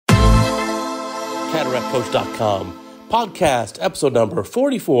CataractCoach.com. PodCast episode number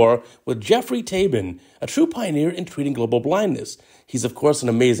 44 with Geoffrey Tabin, a true pioneer in treating global blindness. He's, of course, an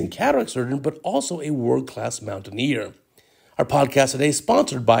amazing cataract surgeon, but also a world-class mountaineer. Our podcast today is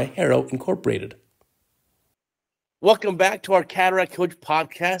sponsored by Harrow Incorporated. Welcome back to our Cataract Coach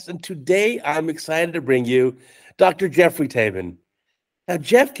podcast, and today I'm excited to bring you Dr. Geoffrey Tabin. Now,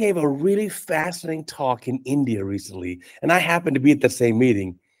 Jeff gave a really fascinating talk in India recently, and I happened to be at the same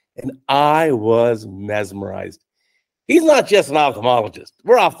meeting, and I was mesmerized. He's not just an ophthalmologist.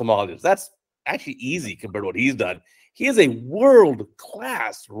 We're ophthalmologists. That's actually easy compared to what he's done. He is a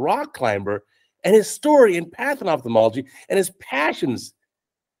world-class rock climber, and his story and path in ophthalmology and his passions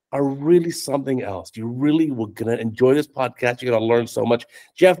are really something else. You really were going to enjoy this podcast. You're going to learn so much.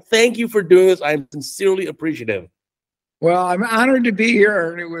 Jeff, thank you for doing this. I'm sincerely appreciative. Well, I'm honored to be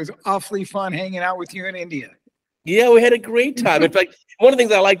here, and it was awfully fun hanging out with you in India. Yeah, we had a great time. In fact, one of the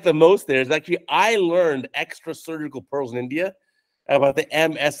things I like the most there is actually I learned extra surgical pearls in India about the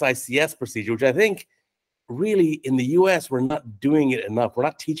MSICS procedure, which I think really in the U.S. we're not doing it enough. We're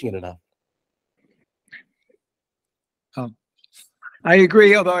not teaching it enough. I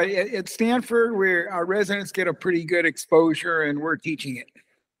agree, although at Stanford, our residents get a pretty good exposure, and we're teaching it.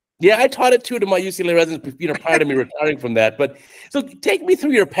 Yeah, I taught it too to my UCLA residents, prior to me retiring from that. But so take me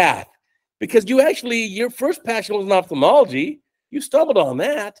through your path, because your first passion was in ophthalmology. You stumbled on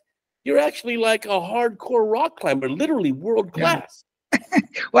that. You're actually like a hardcore rock climber, literally world class. Yeah.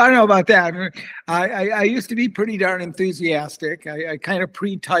 Well, I don't know about that. I used to be pretty darn enthusiastic. I kind of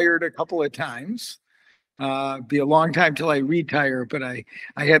pre-tired a couple of times. Be a long time till I retire, but I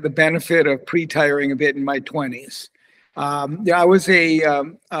had the benefit of pre-tiring a bit in my 20s. I was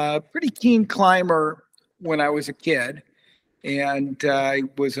a pretty keen climber when I was a kid, and I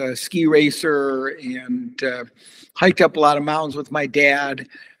was a ski racer and hiked up a lot of mountains with my dad.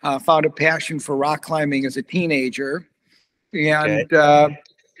 Found a passion for rock climbing as a teenager, and got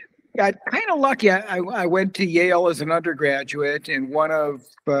kind of lucky. I went to Yale as an undergraduate, and one of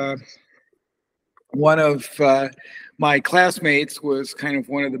my classmates was kind of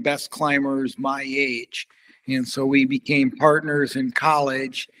one of the best climbers my age. And so we became partners in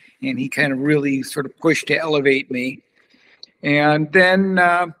college, and he kind of really sort of pushed to elevate me. And then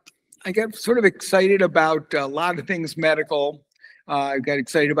I got sort of excited about a lot of things medical. I got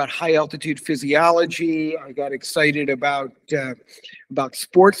excited about high altitude physiology. I got excited about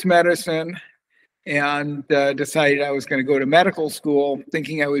sports medicine, and decided I was going to go to medical school,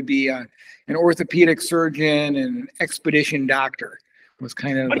 thinking I would be an orthopedic surgeon and an expedition doctor. Was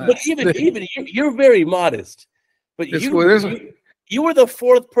kind of but even you're very modest, but you were the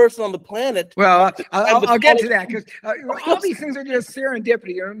fourth person on the planet. Well, I'll get to that, because all these things are just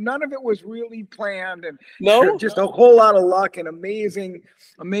serendipity. None of it was really planned, and just a whole lot of luck and amazing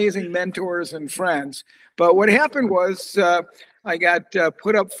mentors and friends. But what happened was I got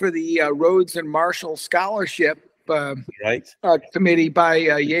put up for the Rhodes and Marshall Scholarship committee by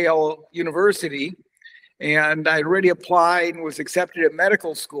Yale University. And I'd already applied and was accepted at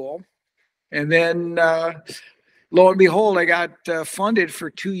medical school. And then, lo and behold, I got funded for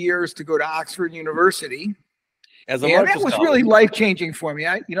 2 years to go to Oxford University. And that was really life-changing for me.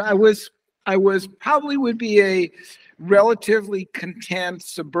 I was probably would be a relatively content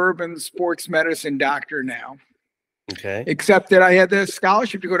suburban sports medicine doctor now. Okay. Except that I had the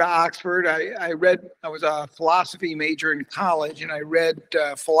scholarship to go to Oxford. I was a philosophy major in college, and I read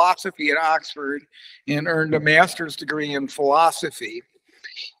philosophy at Oxford and earned a master's degree in philosophy.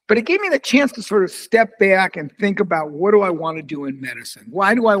 But it gave me the chance to sort of step back and think about, what do I want to do in medicine?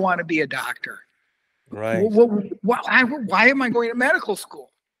 Why do I want to be a doctor? Right. Why am I going to medical school?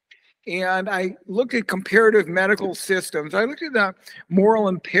 And I looked at comparative medical systems. I looked at the moral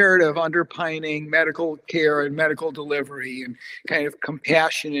imperative underpinning medical care and medical delivery, and kind of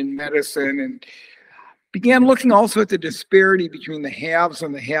compassion in medicine, and began looking also at the disparity between the haves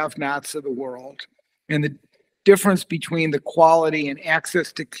and the have-nots of the world, and the difference between the quality and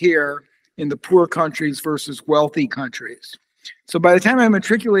access to care in the poor countries versus wealthy countries. So by the time I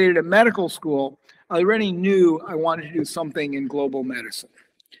matriculated at medical school, I already knew I wanted to do something in global medicine.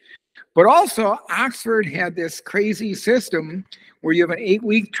 But also, Oxford had this crazy system where you have an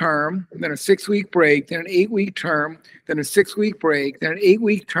 8-week term, then a 6-week break, then an 8-week term, then a 6-week break, then an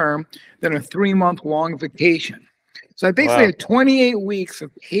 8-week term, then a 3-month-long vacation. So I basically had 28 weeks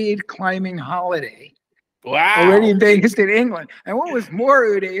of paid climbing holiday already based in England. And what was more,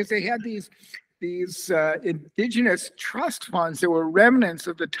 Uday, is they had these indigenous trust funds that were remnants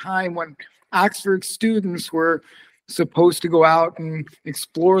of the time when Oxford students were supposed to go out and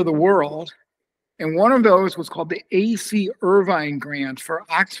explore the world. And one of those was called the A.C. Irvine Grant for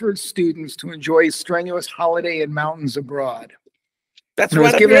Oxford students to enjoy strenuous holiday in mountains abroad. That's and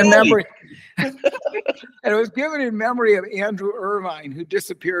right. And it was given in memory of Andrew Irvine, who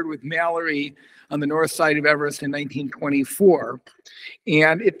disappeared with Mallory on the north side of Everest in 1924.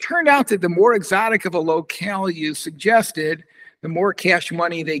 And it turned out that the more exotic of a locale you suggested, the more cash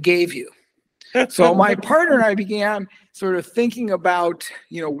money they gave you. So my partner and I began sort of thinking about,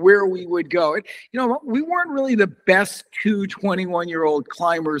 where we would go. We weren't really the best two 21-year-old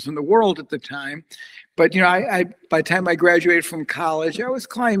climbers in the world at the time. But, I by the time I graduated from college, I was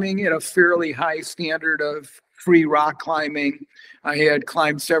climbing at a fairly high standard of free rock climbing. I had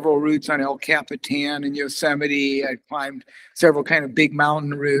climbed several routes on El Capitan and Yosemite. I climbed several kind of big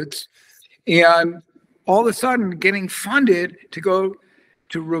mountain routes. And all of a sudden getting funded to go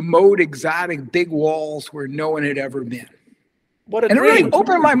to remote, exotic, big walls where no one had ever been. What a and dream. It really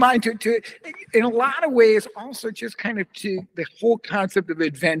opened my mind to, in a lot of ways, also just kind of to the whole concept of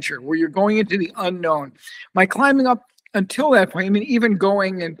adventure, where you're going into the unknown. My climbing up until that point, even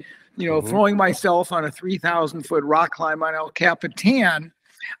going and, throwing myself on a 3,000-foot rock climb on El Capitan,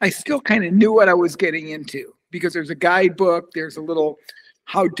 I still kind of knew what I was getting into, because there's a guidebook, there's a little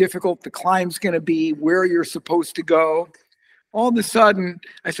how difficult the climb's going to be, where you're supposed to go. All of a sudden,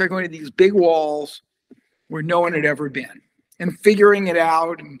 I started going to these big walls where no one had ever been, and figuring it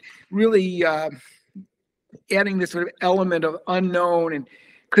out, and really adding this sort of element of unknown, and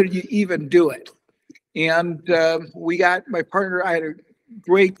could you even do it? And we got my partner, I had a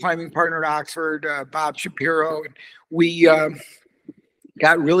great climbing partner at Oxford, Bob Shapiro, and we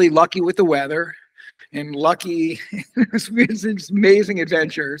got really lucky with the weather, and lucky, it was just amazing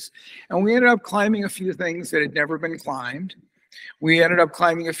adventures. And we ended up climbing a few things that had never been climbed. We ended up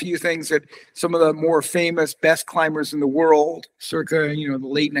climbing a few things that some of the more famous, best climbers in the world, circa, the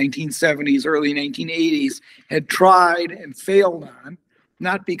late 1970s, early 1980s, had tried and failed on.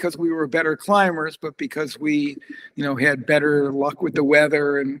 Not because we were better climbers, but because we, had better luck with the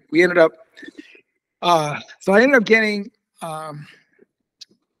weather. And we ended up, so I ended up getting,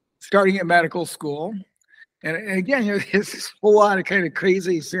 starting at medical school. And again, there's this whole lot of kind of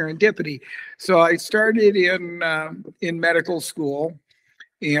crazy serendipity. So I started in medical school,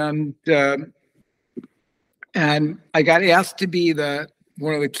 and I got asked to be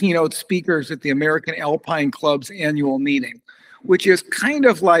one of the keynote speakers at the American Alpine Club's annual meeting, which is kind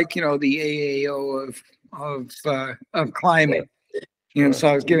of like the AAO of climbing. So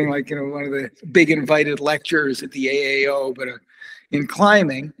I was giving one of the big invited lectures at the AAO, but in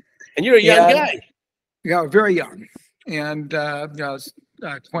climbing. And you're a young guy. Yeah, very young. And I was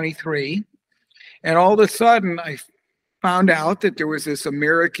 23. And all of a sudden, I found out that there was this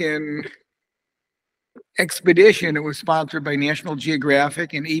American expedition. It was sponsored by National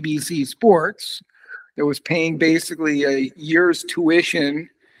Geographic and ABC Sports. That was paying basically a year's tuition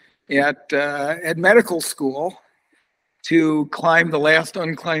at medical school to climb the last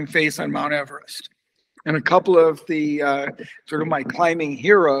unclimbed face on Mount Everest. And a couple of the sort of my climbing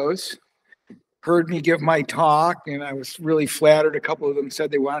heroes heard me give my talk, and I was really flattered. A couple of them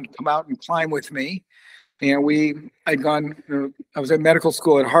said they wanted to come out and climb with me. And I was at medical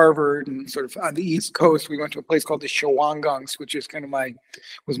school at Harvard, and sort of on the East Coast, we went to a place called the Shawangunks, which is kind of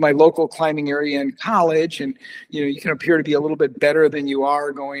was my local climbing area in college. And, you can appear to be a little bit better than you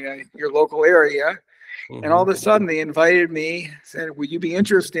are going to your local area. Mm-hmm. And all of a sudden they invited me, said, would you be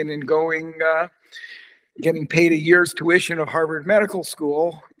interested in going, getting paid a year's tuition of Harvard Medical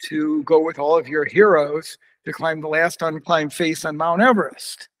School to go with all of your heroes to climb the last unclimbed face on Mount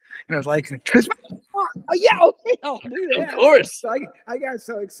Everest? And I was like, oh, yeah, okay, I'll do that. Of course. So I got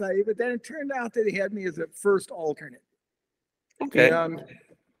so excited, but then it turned out that he had me as a first alternate. Okay.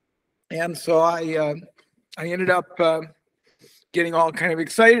 And so I ended up getting all kind of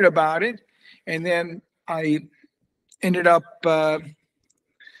excited about it. And then I ended up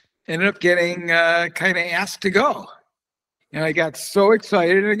getting kind of asked to go. And I got so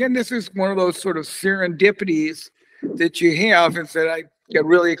excited. And again, this is one of those sort of serendipities that you have, is that I got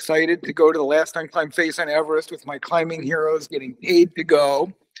really excited to go to the last unclimbed face on Everest with my climbing heroes, getting paid to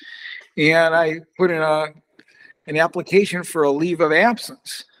go. And I put in an application for a leave of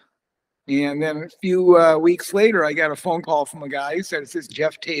absence. And then a few weeks later, I got a phone call from a guy who said, "Is this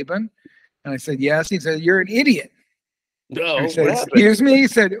Jeff Tabin?" And I said, "Yes." He said, "You're an idiot." No. I said, "Excuse me?" He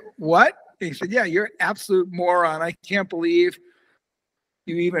said, "What?" He said, "Yeah, you're an absolute moron. I can't believe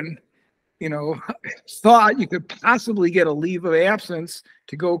you even, thought you could possibly get a leave of absence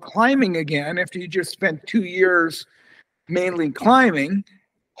to go climbing again after you just spent 2 years mainly climbing.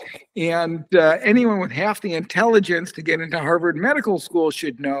 And anyone with half the intelligence to get into Harvard Medical School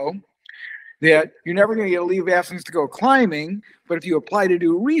should know that you're never going to get a leave of absence to go climbing, but if you apply to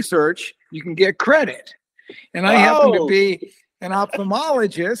do research, you can get credit. And I happen to be an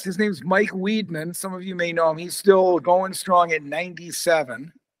ophthalmologist. His name's Mike Weedman. Some of you may know him. He's still going strong at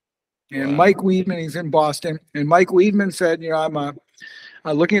 97. And Mike Weedman, he's in Boston. And Mike Weedman said,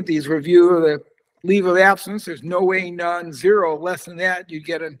 I'm looking at these review of the leave of absence. There's no way, none, zero, less than that, you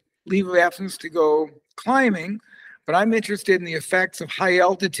get a leave of absence to go climbing. But I'm interested in the effects of high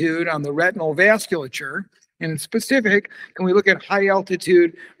altitude on the retinal vasculature. And in specific, can we look at high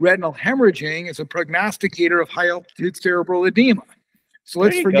altitude retinal hemorrhaging as a prognosticator of high altitude cerebral edema? So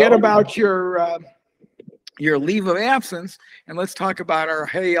let's forget about your leave of absence and let's talk about our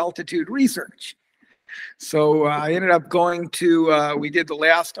high altitude research. So I ended up going to, we did the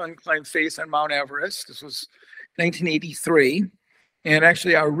last unclimbed face on Mount Everest. This was 1983. And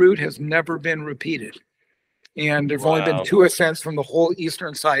actually our route has never been repeated. And there've only been 2 ascents from the whole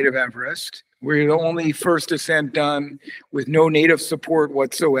eastern side of Everest. We're the only first ascent done with no native support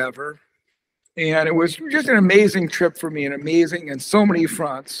whatsoever. And it was just an amazing trip for me, and amazing in so many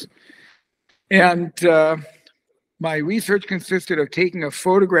fronts. And my research consisted of taking a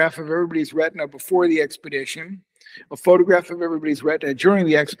photograph of everybody's retina before the expedition, a photograph of everybody's retina during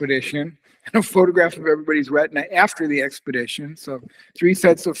the expedition, and a photograph of everybody's retina after the expedition. So 3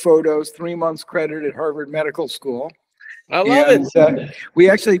 sets of photos, 3 months credit at Harvard Medical School. I love it. We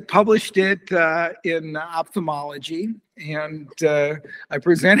actually published it in ophthalmology, and I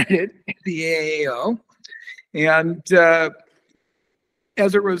presented it at the AAO. And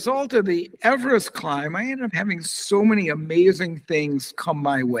as a result of the Everest climb, I ended up having so many amazing things come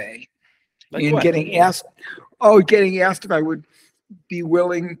my way. Like and what? getting asked if I would be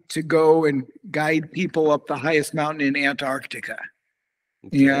willing to go and guide people up the highest mountain in Antarctica.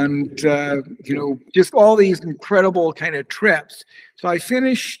 Okay. And, just all these incredible kind of trips. So I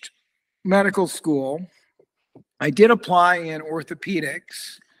finished medical school. I did apply in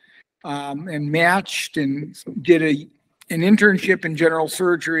orthopedics and matched and did an internship in general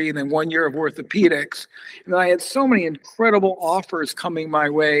surgery and then 1 year of orthopedics. And I had so many incredible offers coming my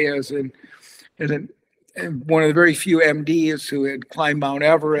way as one of the very few MDs who had climbed Mount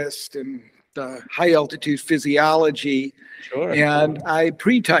Everest and the high altitude physiology. Sure. And I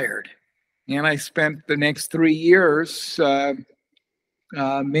pre-tired, and I spent the next 3 years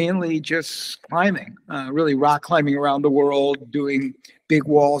mainly just climbing, really rock climbing around the world, doing big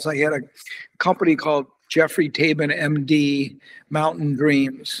walls. I had a company called Geoffrey, Tabin, MD, Mountain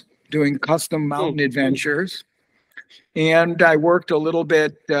Dreams, doing custom mountain adventures. And I worked a little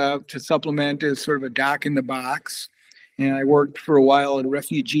bit to supplement as sort of a doc in the box. And I worked for a while at a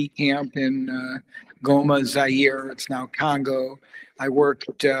refugee camp in Goma, Zaire. It's now Congo. I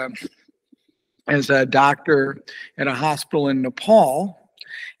worked as a doctor at a hospital in Nepal.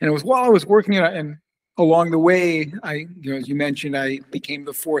 And it was while I was working and along the way, as you mentioned, I became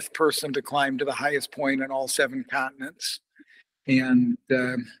the 4th person to climb to the highest point on all 7 continents. And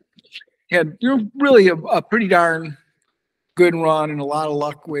had really a pretty darn good run and a lot of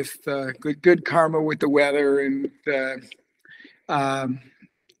luck with good karma with the weather.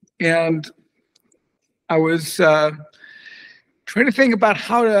 And I was trying to think about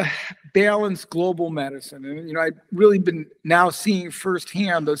how to balance global medicine. And, I've really been now seeing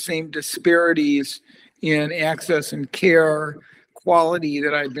firsthand those same disparities in access and care quality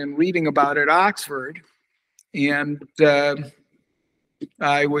that I've been reading about at Oxford. And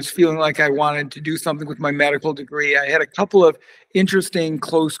I was feeling like I wanted to do something with my medical degree. I had a couple of interesting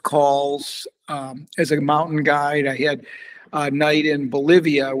close calls as a mountain guide. I had a night in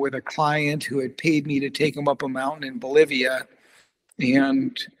Bolivia with a client who had paid me to take him up a mountain in Bolivia.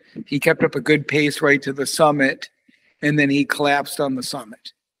 And he kept up a good pace right to the summit. And then he collapsed on the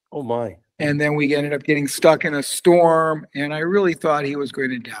summit. Oh, my. And then we ended up getting stuck in a storm. And I really thought he was going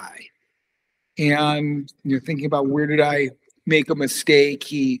to die. And thinking about where did I make a mistake?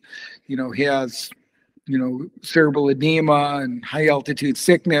 He, has, cerebral edema and high altitude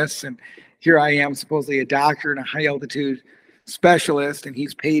sickness. And here I am, supposedly a doctor and a high altitude specialist, and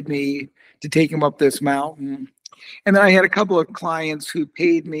he's paid me to take him up this mountain. And then I had a couple of clients who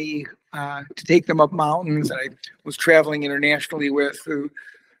paid me to take them up mountains that I was traveling internationally with, who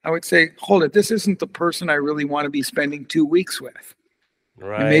I would say, hold it, this isn't the person I really want to be spending 2 weeks with.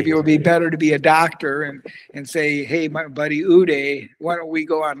 Right. And maybe it would be better to be a doctor and say, hey, my buddy Uday, why don't we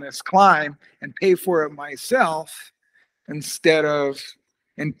go on this climb and pay for it myself instead of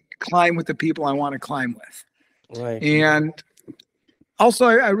and climb with the people I want to climb with. Right. And also,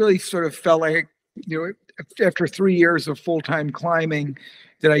 I really sort of felt like, after 3 years of full-time climbing,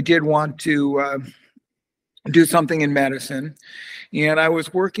 that I did want to do something in medicine. And I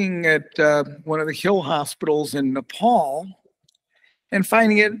was working at one of the Hill hospitals in Nepal and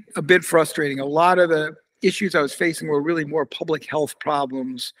finding it a bit frustrating. A lot of the issues I was facing were really more public health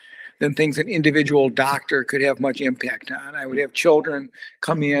problems than things an individual doctor could have much impact on. I would have children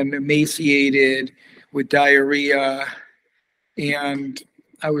come in emaciated with diarrhea, and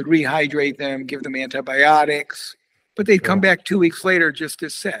I would rehydrate them, give them antibiotics, but they'd come back 2 weeks later just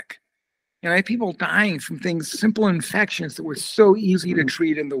as sick. And I had people dying from things, simple infections that were so easy to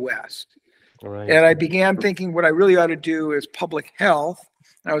treat in the West. Right. And I began thinking what I really ought to do is public health.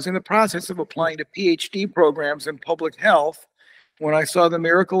 I was in the process of applying to PhD programs in public health when I saw the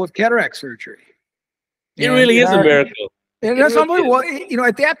miracle of cataract surgery. It really is a miracle. And that's unbelievable. You know,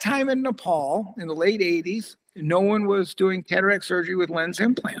 at that time in Nepal, in the late 80s, no one was doing cataract surgery with lens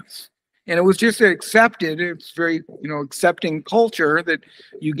implants. And it was just accepted. It's very, accepting culture that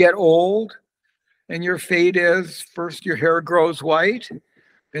you get old and your fate is first your hair grows white,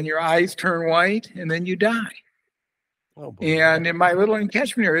 then your eyes turn white, and then you die. Oh, and in my little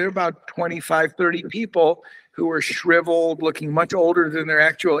catchment area, there were about 25, 30 people who were shriveled, looking much older than their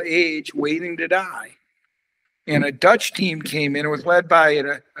actual age, waiting to die. And a Dutch team came in. It was led by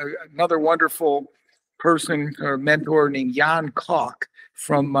another wonderful person or mentor named Jan Koch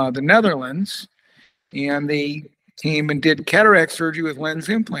from the Netherlands. And they came and did cataract surgery with lens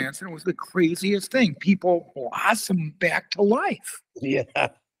implants. And it was the craziest thing. People blossomed back to life. Yeah.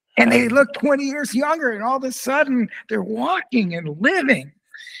 And they look 20 years younger. And all of a sudden, they're walking and living.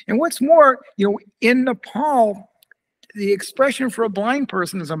 And what's more, in Nepal, the expression for a blind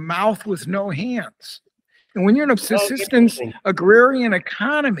person is a mouth with no hands. And when you're in a subsistence agrarian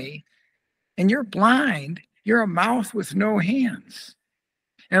economy and you're blind, you're a mouth with no hands.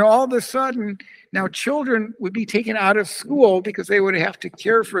 And all of a sudden, now children would be taken out of school because they would have to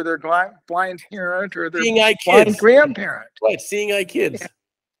care for their blind parent or their blind grandparent. Right, seeing eye kids.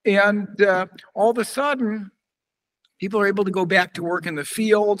 And all of a sudden, people are able to go back to work in the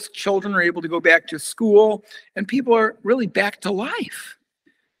fields. Children are able to go back to school. And people are really back to life.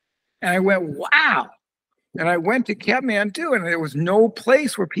 And I went, wow. And I went to Kathmandu, and there was no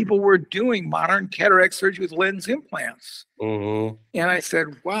place where people were doing modern cataract surgery with lens implants. Mm-hmm. And I said,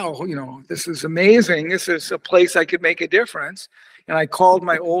 wow, this is amazing. This is a place I could make a difference. And I called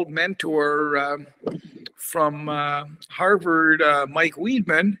my old mentor from Harvard, Mike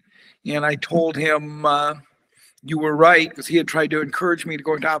Weidman, and I told him, you were right, because he had tried to encourage me to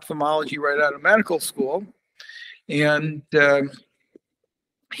go into ophthalmology right out of medical school. And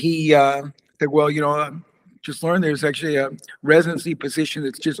he said, well, just learned there's actually a residency position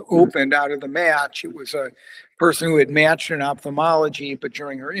that's just opened out of the match. It was a person who had matched in ophthalmology, but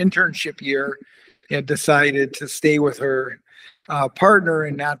during her internship year had decided to stay with her partner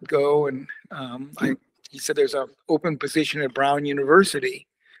and not go. And he said there's an open position at Brown University.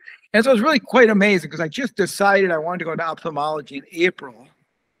 And so it was really quite amazing because I just decided I wanted to go into ophthalmology in April.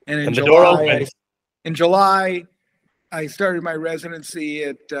 And in July, I started my residency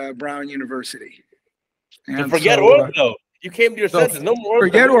at Brown University. And forget ortho. You came to your senses. No more.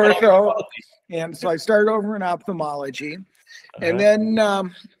 Forget ortho. And so I started over in ophthalmology. And then,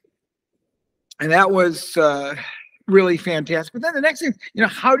 and that was really fantastic. But then the next thing,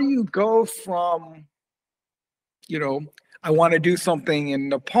 how do you go from, I want to do something in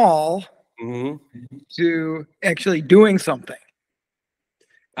Nepal to actually doing something?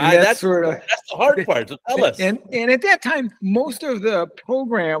 That's the hard part. So tell us. And at that time, most of the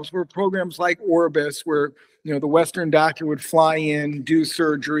programs were programs like Orbis, where the Western doctor would fly in, do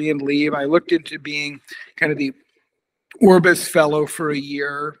surgery, and leave. I looked into being kind of the Orbis fellow for a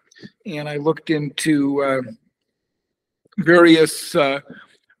year, and I looked into various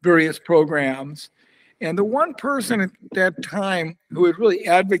programs. And the one person at that time who was really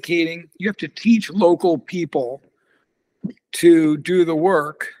advocating, you have to teach local people to do the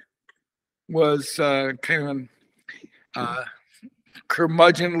work, was kind of a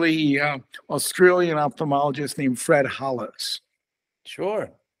curmudgeonly Australian ophthalmologist named Fred Hollis.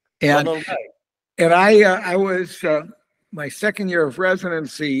 Sure. And I was my second year of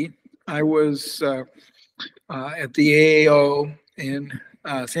residency. I was at the AAO in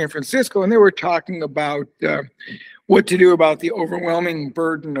San Francisco, and they were talking about what to do about the overwhelming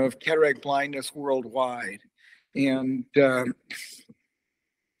burden of cataract blindness worldwide. And the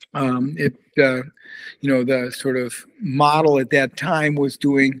sort of model at that time was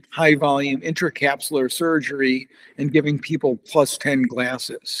doing high volume intracapsular surgery and giving people +10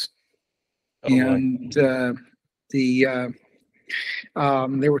 glasses. And they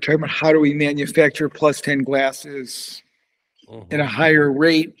were talking about how do we manufacture +10 glasses at a higher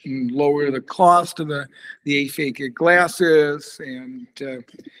rate and lower the cost of the aphakic glasses, and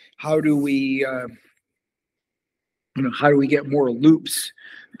how do we get more loops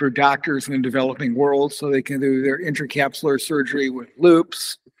for doctors in the developing world so they can do their intracapsular surgery with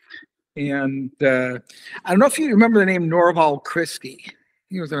loops. And I don't know if you remember the name Norval Christie.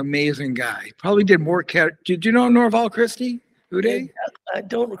 He was an amazing guy. Probably did more Did you know Norval Christie, Uday? I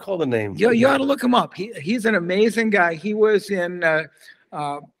don't recall the name. You ought to look him up. He's an amazing guy. He was in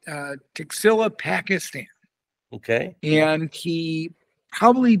Taxila, Pakistan. Okay. And he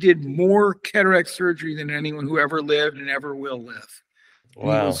probably did more cataract surgery than anyone who ever lived and ever will live.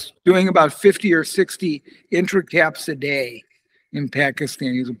 Wow. He was doing about 50 or 60 intracaps a day in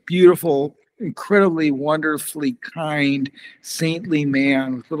Pakistan. He's a beautiful, incredibly wonderfully kind, saintly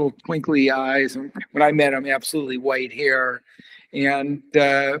man with little twinkly eyes. And when I met him, absolutely white hair. And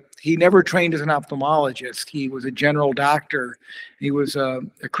he never trained as an ophthalmologist. He was a general doctor. He was a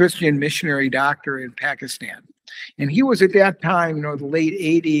Christian missionary doctor in Pakistan. And he was at that time, the late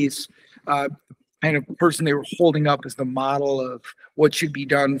 80s, kind of person they were holding up as the model of what should be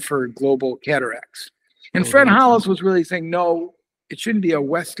done for global cataracts. And Fred Hollis was really saying, no, it shouldn't be a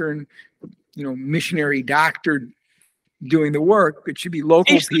Western, missionary doctor doing the work. It should be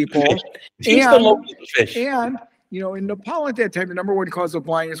local people. He's the local fish. And in Nepal at that time, the number one cause of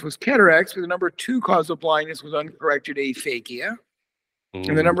blindness was cataracts, but the number two cause of blindness was uncorrected aphakia.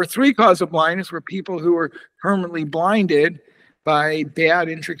 And the number three cause of blindness were people who were permanently blinded by bad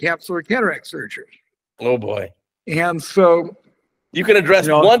intracapsular cataract surgery. Oh, boy. And so you can address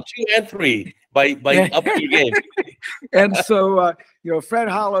 1, 2, and 3 by upping your game. And so, Fred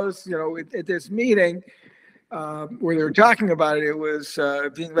Hollis, at this meeting where they were talking about it, it was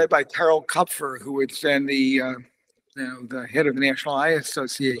being led by Karl Kupfer, who was then the head of the National Eye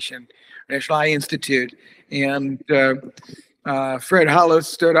Association, National Eye Institute. And Fred Hollis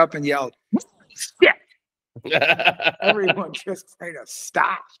stood up and yelled, "Shit!" Everyone just kind of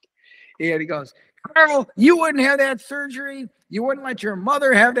stopped. And he goes, "Karl, you wouldn't have that surgery. You wouldn't let your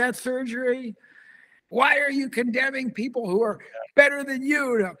mother have that surgery. Why are you condemning people who are better than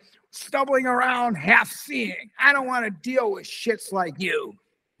you to stumbling around half seeing? I don't want to deal with shits like you."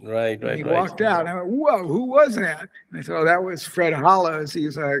 Right. He walked out. I went, "Whoa, who was that?" And I said, "Oh, that was Fred Hollis.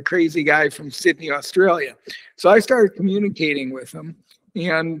 He's a crazy guy from Sydney, Australia." So I started communicating with him,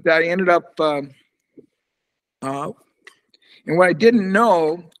 and I ended up, and what I didn't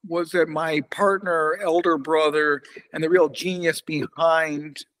know was that my partner, elder brother, and the real genius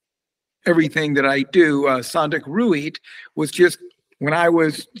behind everything that I do, Sandak Ruit, was when I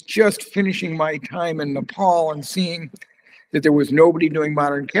was just finishing my time in Nepal and seeing that there was nobody doing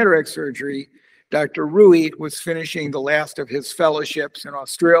modern cataract surgery, Dr. Ruit was finishing the last of his fellowships in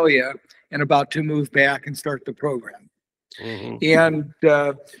Australia and about to move back and start the program. And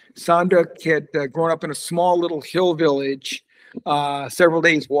Sandak had grown up in a small little hill village, several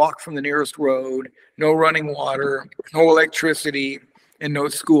days walk from the nearest road, no running water, no electricity, and no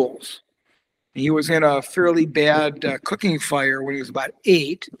schools. He was in a fairly bad cooking fire when he was about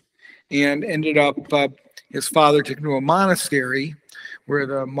 8, and ended up, his father took him to a monastery where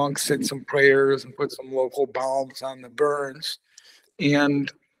the monks said some prayers and put some local balms on the burns.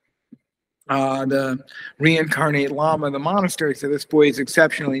 And the reincarnate lama of the monastery said, "This boy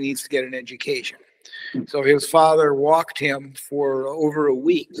exceptionally needs to get an education." So his father walked him for over a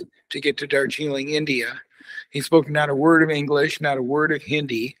week to get to Darjeeling, India. He spoke not a word of English, not a word of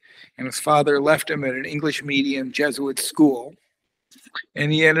Hindi, and his father left him at an English medium Jesuit school.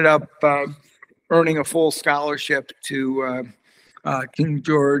 And he ended up earning a full scholarship to King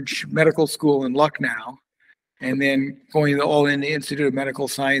George Medical School in Lucknow, and then going to the All India Institute of Medical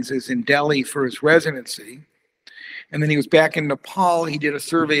Sciences in Delhi for his residency. And then he was back in Nepal. He did a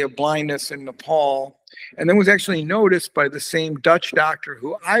survey of blindness in Nepal, and then was actually noticed by the same Dutch doctor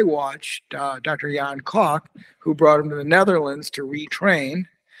who I watched, Dr. Jan Koch, who brought him to the Netherlands to retrain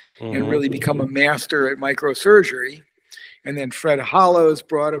and really become a master at microsurgery. And then Fred Hollis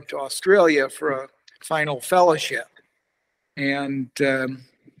brought him to Australia for a final fellowship. And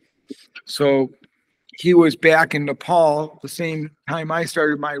so he was back in Nepal the same time I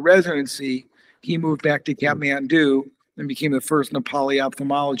started my residency. He moved back to Kathmandu and became the first Nepali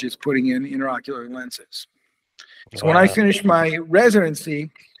ophthalmologist putting in intraocular lenses. So when I finished my residency,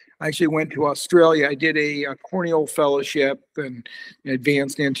 I actually went to Australia. I did a corneal fellowship and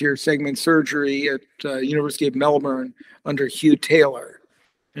advanced anterior segment surgery at University of Melbourne under Hugh Taylor.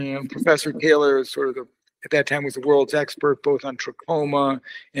 And Professor Taylor is sort of at that time was the world's expert both on trachoma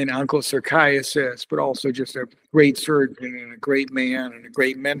and onchocerciasis, but also just a great surgeon and a great man and a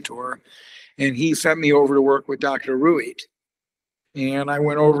great mentor. And he sent me over to work with Dr. Ruit. And I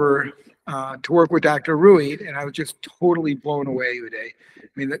went over to work with Dr. Rui, and I was just totally blown away, Uday. I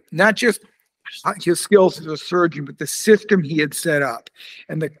mean, not just his skills as a surgeon, but the system he had set up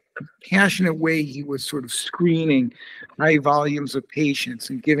and the passionate way he was sort of screening high volumes of patients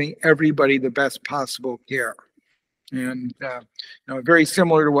and giving everybody the best possible care. And very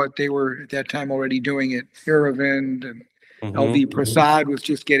similar to what they were at that time already doing at Aravind, and LV Prasad was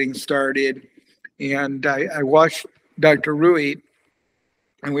just getting started. And I watched Dr. Rui,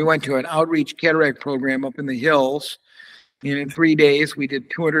 and we went to an outreach cataract program up in the hills. And in 3 days, we did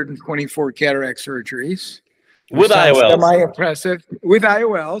 224 cataract surgeries. With IOLs. Semi-impressive. With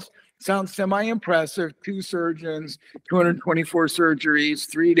IOLs. Sounds semi-impressive. 2 surgeons, 224 surgeries,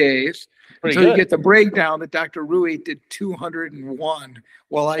 3 days. So you get the breakdown that Dr. Rui did 201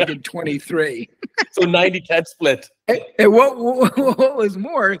 while I did 23. So 90-10 split. And what was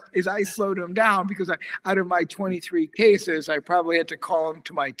more is I slowed him down because out of my 23 cases, I probably had to call him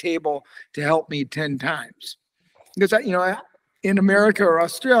to my table to help me 10 times. Because, in America or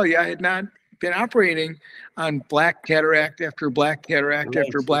Australia, I had not been operating on black cataract after black cataract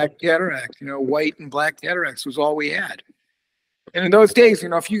after black cataract. White and black cataracts was all we had. And in those days,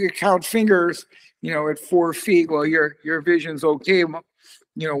 if you could count fingers, at 4 feet, well, your vision's okay. Why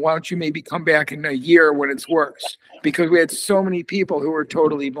don't you maybe come back in a year when it's worse? Because we had so many people who were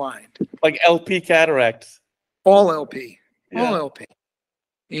totally blind. Like LP cataracts. All LP. All LP.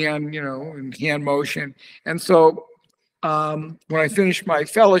 And, in hand motion. And so when I finished my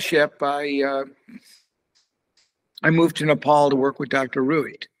fellowship, I moved to Nepal to work with Dr.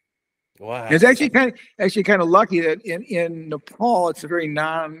 Rui. Wow. It's actually kind of lucky that in Nepal, it's a very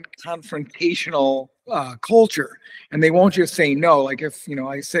non-confrontational culture, and they won't just say no. Like if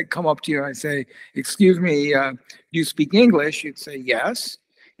I come up to you and I say, "Excuse me, do you speak English?" You'd say yes,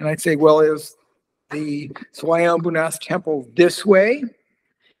 and I'd say, "Well, is the Swayambhunath temple this way?"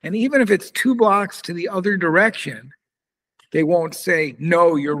 And even if it's 2 blocks to the other direction, they won't say,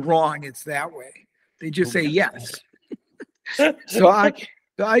 "No, you're wrong. It's that way." They just say yes. So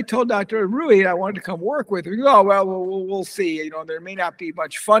I told Dr. Rui I wanted to come work with him. Oh, well, we'll see. There may not be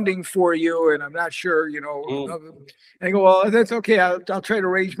much funding for you, and I'm not sure, And I go, well, that's okay. I'll try to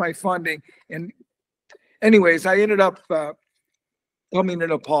arrange my funding. And anyways, I ended up coming to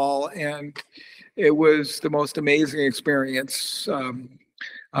Nepal, and it was the most amazing experience.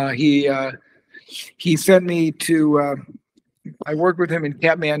 He sent me to, I worked with him in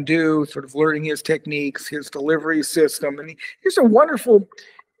Kathmandu, sort of learning his techniques, his delivery system. And he's a wonderful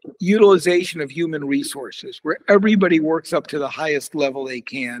utilization of human resources where everybody works up to the highest level they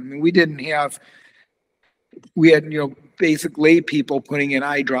can. I mean, we had basic lay people putting in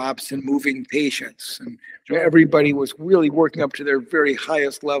eye drops and moving patients. And everybody was really working up to their very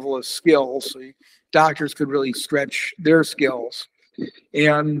highest level of skills. So doctors could really stretch their skills.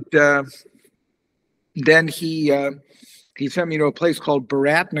 And then he sent me to a place called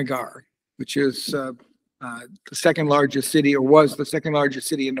Bharatnagar, which is the second largest city, or was the second largest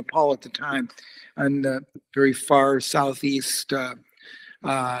city in Nepal at the time, on the very far southeast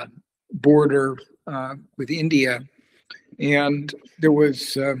border with India. And there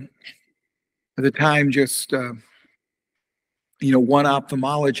was, at the time, just one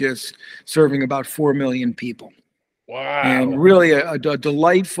ophthalmologist serving about 4 million people. Wow. And really a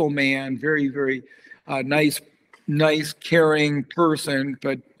delightful man, very, very nice, caring person.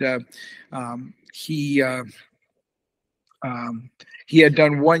 But he had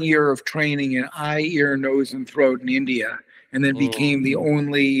done 1 year of training in eye, ear, nose, and throat in India, and then became the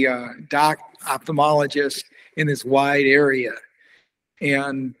only ophthalmologist in this wide area.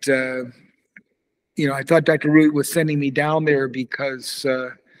 And I thought Dr. Rui was sending me down there because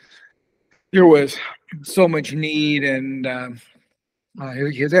there was so much need, and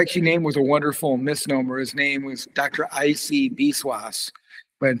his actually name was a wonderful misnomer. His name was Dr. I.C. Biswas,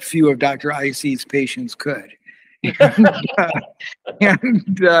 but few of Dr. I.C.'s patients could. And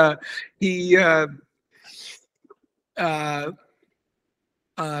he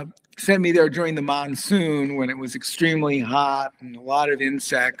sent me there during the monsoon when it was extremely hot and a lot of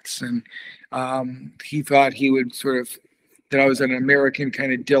insects. And he thought he would that I was an American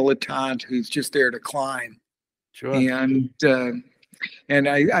kind of dilettante who's just there to climb. Sure. And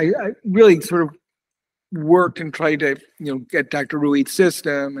I really sort of worked and tried to get Dr. Rui's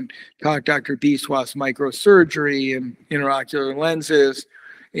system and taught Dr. Biswas microsurgery and intraocular lenses.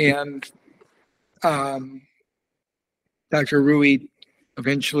 And Dr. Rui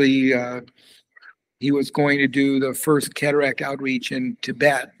eventually he was going to do the first cataract outreach in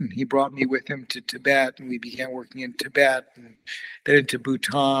Tibet, and he brought me with him to Tibet, and we began working in Tibet and then into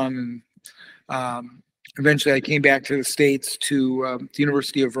Bhutan. And eventually I came back to the States to the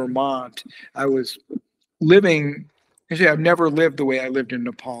University of Vermont. I was living, actually, I've never lived the way I lived in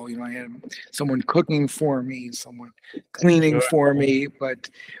Nepal. I had someone cooking for me, someone cleaning for me, but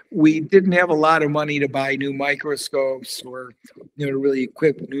we didn't have a lot of money to buy new microscopes or, to really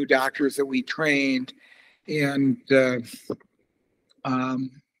equip new doctors that we trained. And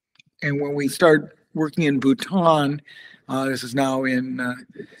when we started working in Bhutan, this is now in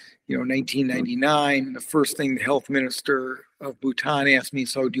 1999. The first thing the health minister of Bhutan asked me,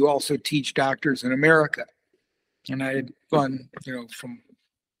 "So, do you also teach doctors in America?" And I had gone, from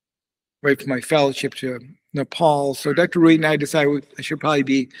my fellowship to Nepal. So Dr. Reed and I decided I should probably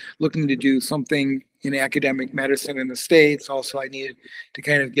be looking to do something in academic medicine in the States. Also, I needed to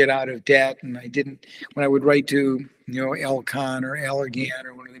kind of get out of debt. And I didn't, when I would write to, Alcon or Allergan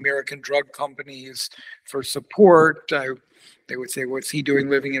or one of the American drug companies for support, they would say, "What's he doing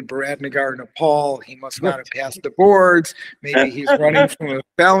living in Biratnagar, Nepal? He must not have passed the boards. Maybe he's running from a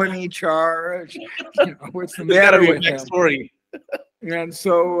felony charge. What's the matter with him?" Story. And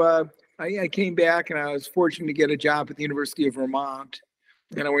so I came back, and I was fortunate to get a job at the University of Vermont.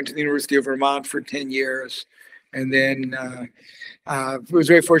 And I went to the University of Vermont for 10 years. And then I was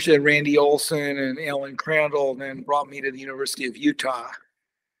very fortunate that Randy Olson and Alan Crandall then brought me to the University of Utah.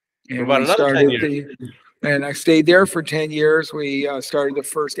 And for about another 10 years. And I stayed there for 10 years. We started the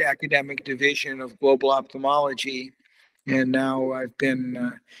first academic division of global ophthalmology. And now I've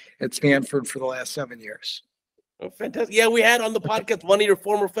been at Stanford for the last 7 years. Oh, fantastic. Yeah, we had on the podcast one of your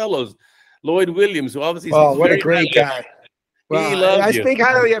former fellows, Lloyd Williams, who obviously what a great guy. Well, I speak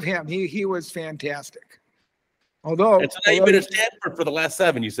highly of him. He was fantastic. Although, and so now you've been at Stanford for the last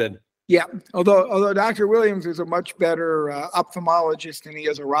 7, you said. Yeah. Although Dr. Williams is a much better ophthalmologist than he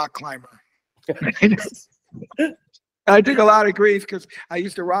is a rock climber. I took a lot of grief because I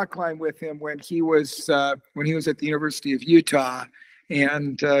used to rock climb with him when he was at the University of Utah,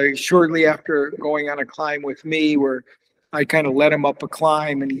 and shortly after going on a climb with me, where I kind of led him up a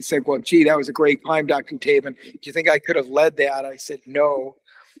climb, and he said, "Well, gee, that was a great climb, Dr. Tabin. Do you think I could have led that?" I said, "No."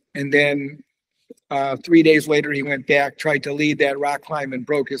 And then 3 days later, he went back, tried to lead that rock climb, and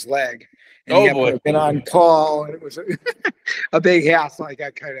broke his leg. And he happened to have been on call, and it was a big hassle. I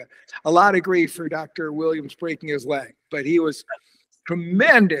got a lot of grief for Dr. Williams breaking his leg, but he was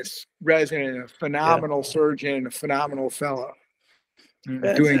tremendous resident, a phenomenal surgeon, a phenomenal fellow.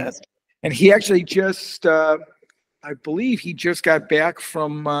 And he actually just, I believe he just got back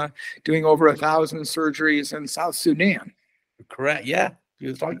from doing over 1,000 surgeries in South Sudan. Correct. Yeah. He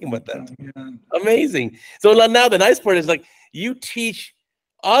was talking about that. Yeah. Amazing. So now the nice part is you teach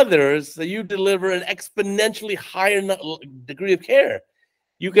others, so you deliver an exponentially higher degree of care.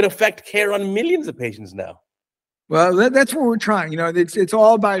 You can affect care on millions of patients now. Well, that's what we're trying. It's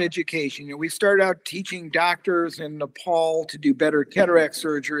all about education. We started out teaching doctors in Nepal to do better cataract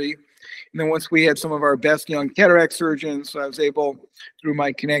surgery. And then once we had some of our best young cataract surgeons, I was able, through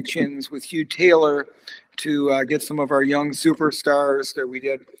my connections with Hugh Taylor, to get some of our young superstars that we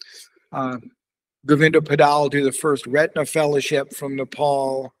did. Govinda Padal do the first retina fellowship from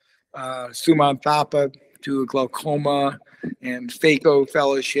Nepal, Suman Thapa do a glaucoma and phaco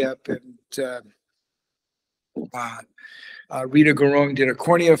fellowship, and Rita Gurung did a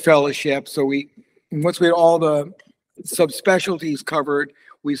cornea fellowship. So once we had all the subspecialties covered,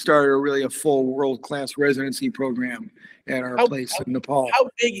 we started a full world-class residency program at our place in Nepal. How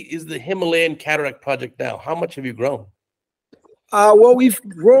big is the Himalayan Cataract Project now? How much have you grown? Well, we've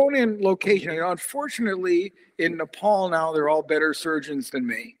grown in location. Unfortunately, in Nepal now, they're all better surgeons than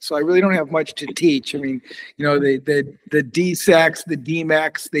me. So I really don't have much to teach. I mean, the DSECs, the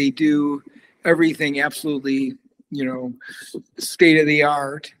DMECs, they do everything absolutely, state of the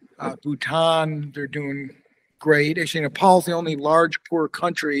art. Bhutan, they're doing great. Actually, Nepal's the only large, poor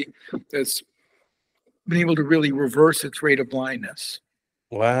country that's been able to really reverse its rate of blindness.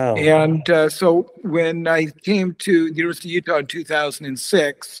 Wow. And so when I came to the University of Utah in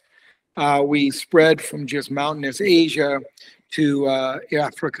 2006, we spread from just mountainous Asia to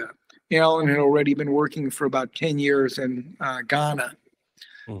Africa. Alan had already been working for about 10 years in Ghana.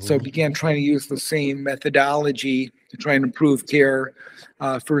 So began trying to use the same methodology to try and improve care,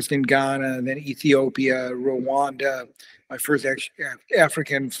 first in Ghana, and then Ethiopia, Rwanda. My first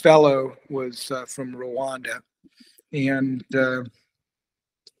African fellow was from Rwanda. And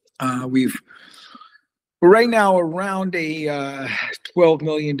we're right now around a $12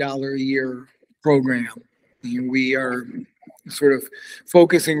 million a year program. And we are sort of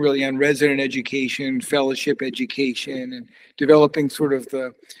focusing really on resident education, fellowship education, and developing sort of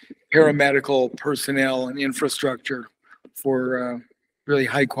the paramedical personnel and infrastructure for really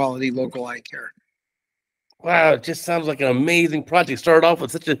high quality local eye care. Wow, it just sounds like an amazing project. Started off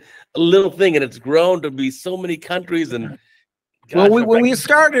with such a little thing, and it's grown to be so many countries. And Well, gosh, when we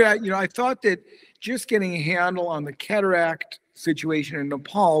started, I thought that just getting a handle on the cataract situation in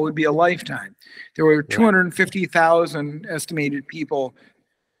Nepal would be a lifetime. There were 250,000 estimated people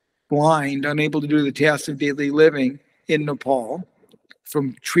blind, unable to do the tasks of daily living in Nepal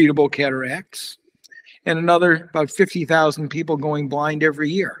from treatable cataracts, and another about 50,000 people going blind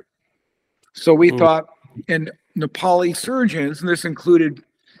every year. So we thought, and Nepali surgeons, and this included,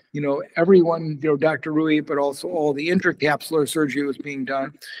 everyone, Dr. Rui, but also all the intracapsular surgery was being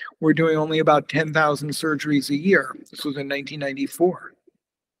done. We're doing only about 10,000 surgeries a year. This was in 1994.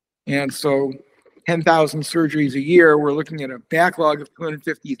 And so 10,000 surgeries a year, we're looking at a backlog of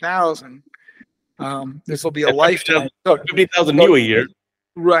 250,000. This will be a lifetime. 50,000 new a year.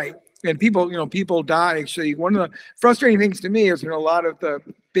 Right. And people die. Actually, one of the frustrating things to me is, a lot of the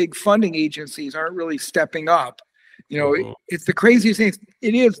big funding agencies aren't really stepping up. It's the craziest thing.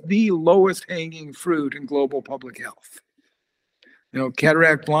 It is the lowest hanging fruit in global public health.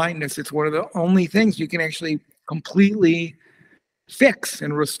 Cataract blindness, it's one of the only things you can actually completely fix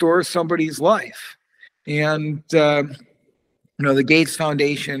and restore somebody's life. And, the Gates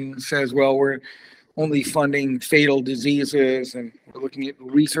Foundation says, well, we're only funding fatal diseases and we're looking at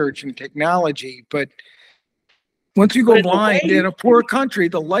research and technology. But once you go blind in a poor country,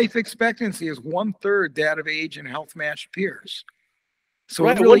 the life expectancy is 1/3 that of age and health matched peers. So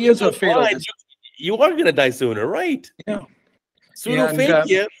it really is a fatal disease. You are going to die sooner, right? Yeah.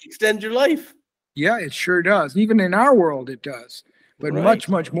 Pseudophakia extends your life. Yeah, it sure does. Even in our world, it does. But much,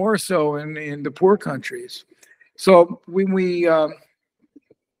 much more so in the poor countries. So when we called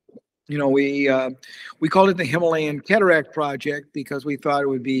it the Himalayan Cataract Project because we thought it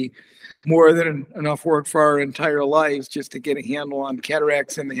would be more than enough work for our entire lives just to get a handle on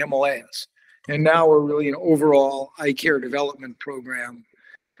cataracts in the Himalayas. And now we're really an overall eye care development program,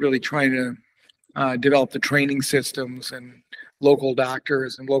 really trying to develop the training systems and local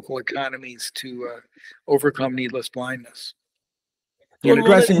doctors and local economies to overcome needless blindness.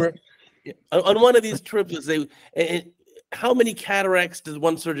 On one of these trips, how many cataracts does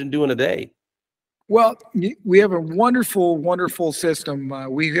one surgeon do in a day? Well, we have a wonderful, wonderful system.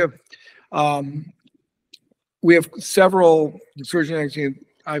 We have several surgeons. Actually,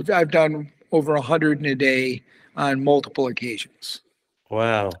 I've done over 100 in a day on multiple occasions.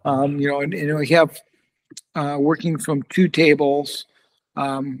 Wow. And we have working from 2 tables,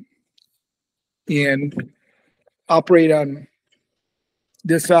 and operate on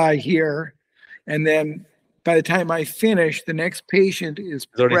this eye here, and then by the time I finish, the next patient is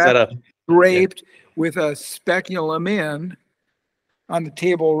draped with a speculum in on the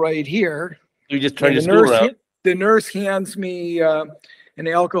table right here. You just turn your stool around. The nurse hands me an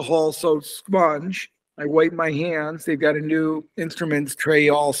alcohol soaked sponge. I wipe my hands. They've got a new instruments tray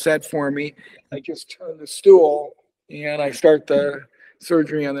all set for me. I just turn the stool and I start the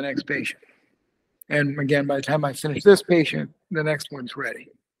surgery on the next patient. And again, by the time I finish this patient, the next one's ready.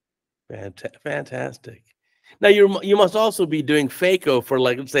 Fantastic. Now you must also be doing phaco for,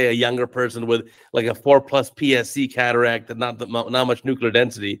 like, let's say a younger person with like a 4+ PSC cataract and not much nuclear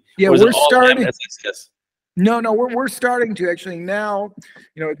density. Yeah, we're starting. No, we're starting to actually now.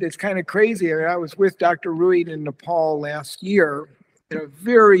 It's kind of crazy. I was with Dr. Rui in Nepal last year in a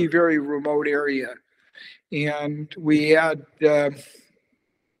very, very remote area, and we had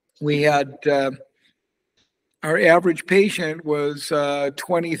our average patient was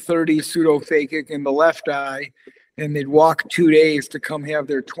 20/30 pseudophakic in the left eye, and they'd walk 2 days to come have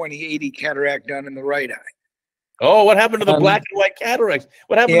their 20/80 cataract done in the right eye. Oh, what happened to the black and white cataracts?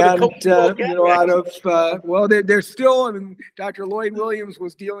 What happened to the cataracts? They're still. I mean, Dr. Lloyd Williams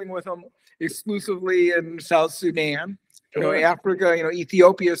was dealing with them exclusively in South Sudan. Africa,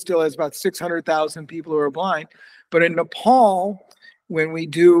 Ethiopia still has about 600,000 people who are blind, but in Nepal, when we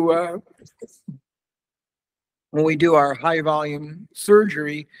do our high volume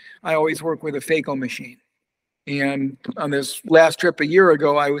surgery, I always work with a phaco machine. And on this last trip a year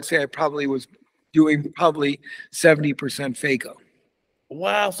ago, I would say I probably was doing 70% phaco.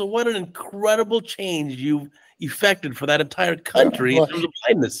 Wow. So what an incredible change you've effected for that entire country in terms of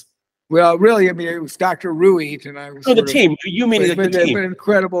blindness. Well, really, I mean, it was Dr. Rui and I was the team. You mean the team? It's been an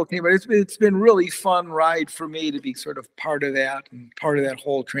incredible team, but it's been really fun ride for me to be sort of part of that and part of that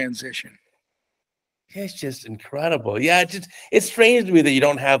whole transition. It's just incredible. Yeah, it's strange to me that you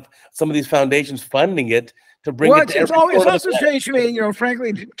don't have some of these foundations funding it to bring it to every it's also strange to me,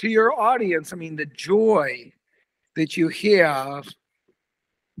 frankly, to your audience. I mean, the joy that you have,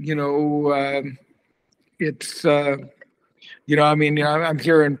 it's I'm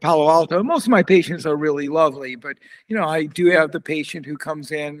here in Palo Alto. Most of my patients are really lovely, but, I do have the patient who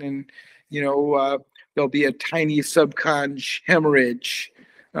comes in and, there'll be a tiny subconch hemorrhage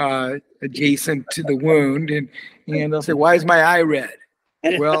adjacent to the wound. And they'll say, why is my eye red?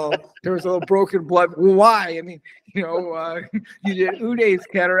 Well, there was a little broken blood. Well, why? I mean, you did Uday's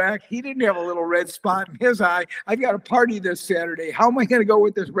cataract. He didn't have a little red spot in his eye. I've got a party this Saturday. How am I going to go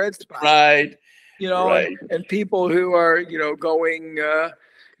with this red spot? Right. Right. And people who are, going,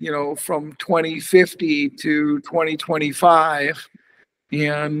 from 2050 to 2025,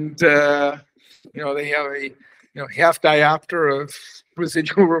 and, they have a, half diopter of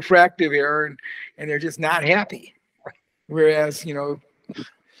residual refractive error, and they're just not happy. Whereas, the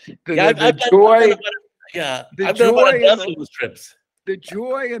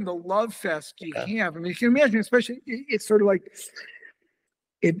joy and the love fest you have. I mean, you can imagine, especially, it's sort of like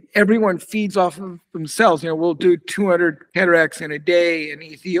everyone feeds off of themselves. We'll do 200 cataracts in a day in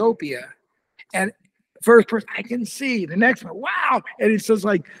Ethiopia, and first person I can see, the next one, wow, and it's just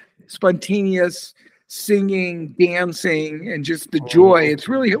like spontaneous singing, dancing, and just the joy. It's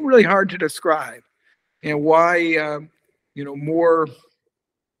really, really hard to describe, and why more.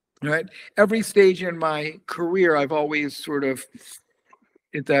 Right. Every stage in my career, I've always sort of,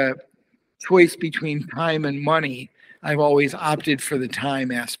 at the choice between time and money, I've always opted for the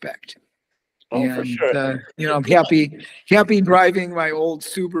time aspect. For sure. I'm happy driving my old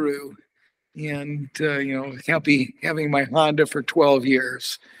Subaru, and happy having my Honda for 12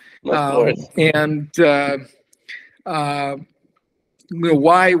 years. Of course. Why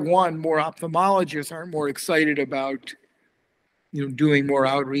more ophthalmologists aren't more excited about doing more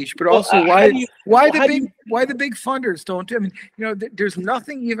outreach, but also why the big funders don't. I mean, there's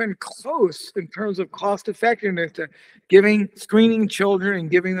nothing even close in terms of cost effectiveness to screening children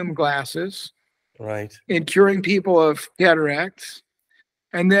and giving them glasses, right, and curing people of cataracts,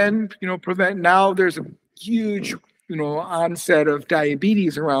 and then prevent. Now there's a huge onset of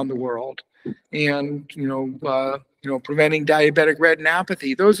diabetes around the world, and preventing diabetic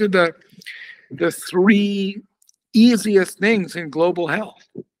retinopathy. Those are the three easiest things in global health.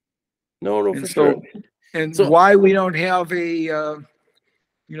 Why we don't have a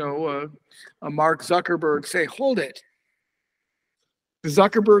Mark Zuckerberg say, hold it. The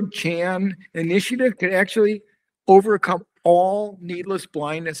Zuckerberg-Chan initiative could actually overcome all needless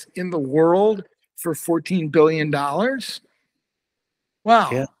blindness in the world for $14 billion. Wow.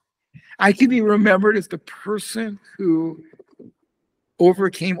 Yeah. I could be remembered as the person who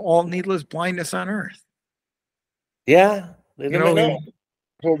overcame all needless blindness on Earth. Yeah, they never know.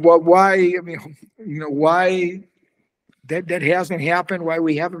 Well, why? I mean, why that hasn't happened? Why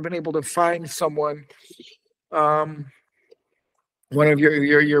we haven't been able to find someone, one of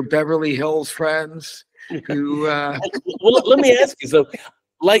your Beverly Hills friends, who? Well, let me ask you. So,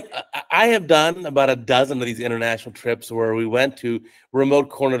 like, I have done about a dozen of these international trips where we went to remote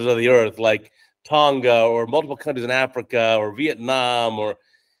corners of the earth, like Tonga or multiple countries in Africa or Vietnam,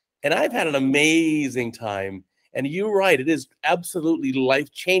 and I've had an amazing time. And you're right, it is absolutely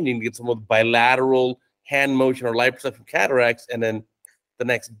life-changing to get someone with bilateral hand motion or light perception cataracts, and then the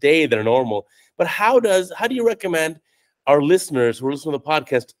next day they're normal. But how do you recommend our listeners who are listening to the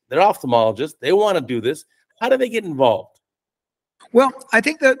podcast, they're ophthalmologists, they want to do this, how do they get involved? Well, I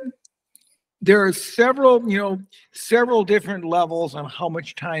think that there are several different levels on how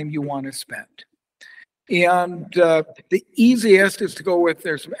much time you want to spend. And the easiest is to go with,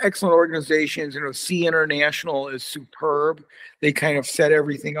 there's some excellent organizations, C International is superb. They kind of set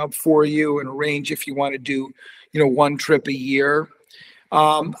everything up for you and arrange if you want to do, one trip a year.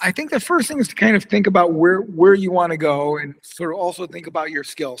 I think the first thing is to kind of think about where you want to go, and sort of also think about your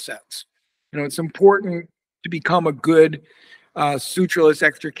skill sets. It's important to become a good sutureless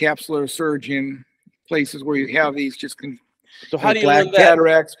extracapsular surgeon, places where you have these so how do you black learn that?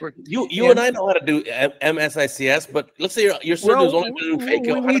 Cataracts. You and I know how to do MSICS, but let's say your surgeon is only doing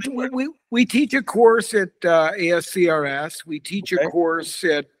phaco. We teach a course at ASCRS. We teach a course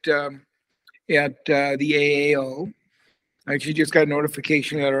at the AAO. I actually just got a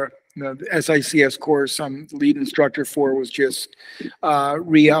notification that the SICS course I'm lead instructor for was just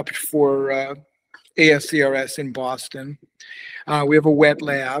re-upped for ASCRS in Boston. We have a wet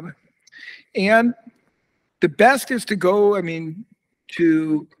lab, and the best is to go,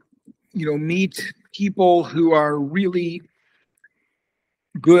 to, meet people who are really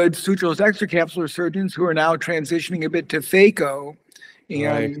good sutureless extracapsular surgeons who are now transitioning a bit to phaco.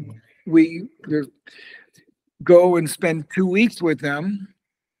 And we go and spend 2 weeks with them,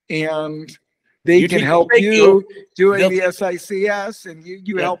 and they can help you doing the SICS, and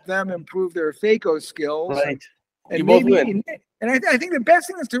you help them improve their phaco skills. Right. You both win. And I think the best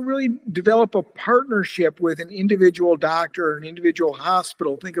thing is to really develop a partnership with an individual doctor or an individual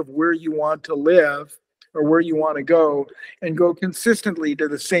hospital. Think of where you want to live or where you want to go, and go consistently to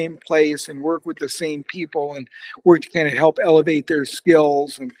the same place and work with the same people and work to kind of help elevate their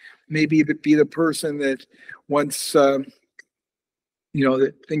skills, and maybe be the person that once that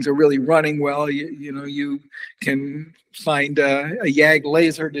things are really running well, you can find a YAG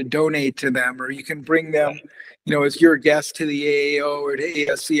laser to donate to them, or you can bring them, as your guest to the AAO or to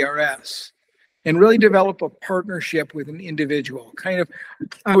ASCRS, and really develop a partnership with an individual.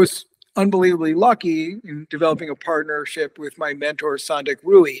 I was unbelievably lucky in developing a partnership with my mentor, Sandak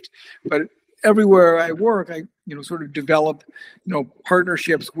Ruit, but everywhere I work, I sort of develop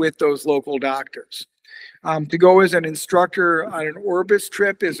partnerships with those local doctors. To go as an instructor on an Orbis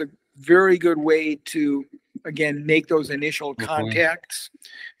trip is a very good way to, again, make those initial contacts.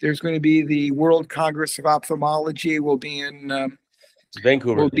 There's going to be the World Congress of Ophthalmology. Will be in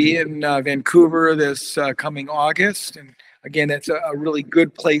Vancouver. We'll be in Vancouver this coming August, and again, that's a really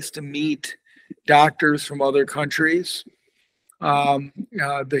good place to meet doctors from other countries.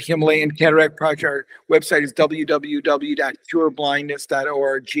 The Himalayan Cataract Project, our website is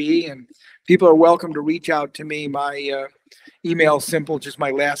www.cureblindness.org, and people are welcome to reach out to me. My email is simple, just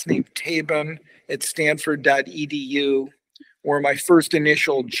my last name, Tabin @stanford.edu, or my first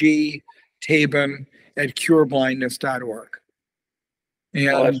initial G, Tabin @cureblindness.org.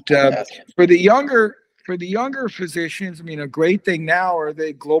 And for the younger physicians, a great thing now are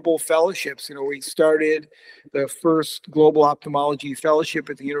the global fellowships. We started the first global ophthalmology fellowship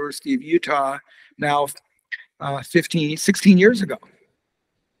at the University of Utah now 16 years ago.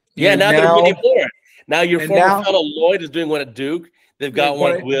 Yeah, now there are many more. Now your former fellow Lloyd is doing one at Duke. They've got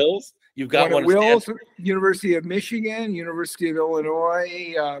one at Wills. You've got one at Wills, University of Michigan, University of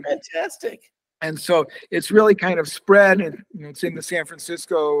Illinois. Fantastic. And so it's really kind of spread, and it's in the San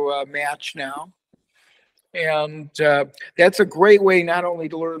Francisco match now. And that's a great way not only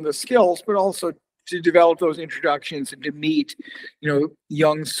to learn the skills, but also to develop those introductions and to meet,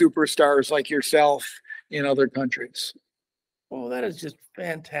 young superstars like yourself in other countries. Oh, that is just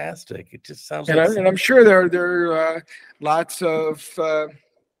fantastic. It just sounds and I'm sure there are lots of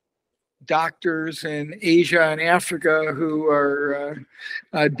doctors in Asia and Africa who are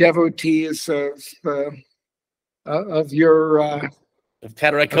devotees of your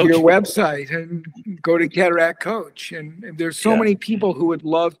Cataract Coach, your website, and go to CataractCoach. And there's so many people who would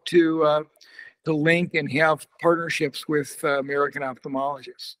love to link and have partnerships with American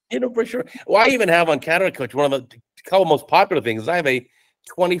ophthalmologists. For sure. Well, I even have on CataractCoach, one of the couple most popular things is I have a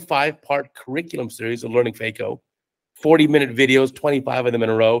 25-part curriculum series of learning phaco, 40-minute videos, 25 of them in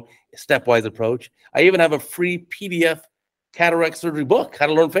a row, stepwise approach. I even have a free PDF cataract surgery book, How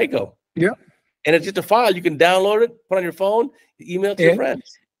to Learn Phaco. Yeah. And it's just a file. You can download it, put on your phone, email it to your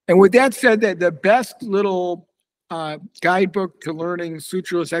friends. And with that said, that the best little guidebook to learning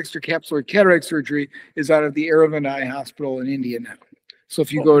sutureless extracapsular cataract surgery is out of the Aravind Eye Hospital in India now. So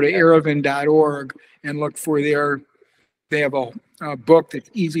if you go to aravind.org and look for they have a book that's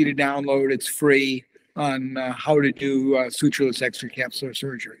easy to download. It's free on how to do sutureless extracapsular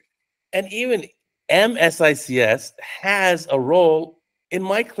surgery. And even MSICS has a role in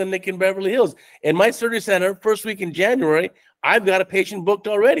my clinic in Beverly Hills. In my surgery center, first week in January, I've got a patient booked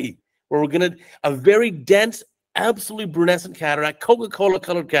already where we're going to, a very dense, absolutely brunescent cataract, Coca-Cola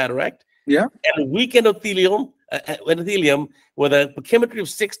colored cataract. Yeah. And a weekend endothelium with a pachymetry of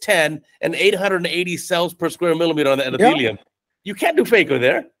 610 and 880 cells per square millimeter on the endothelium. Yeah. You can't do phaco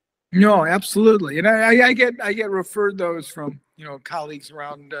there. No, absolutely. And I get referred those from, colleagues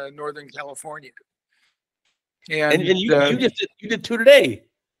around Northern California. And you did two today.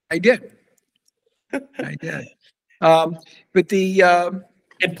 I did. I did. But the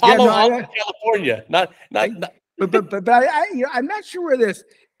in Palo Alto, California, not. But I'm not sure where this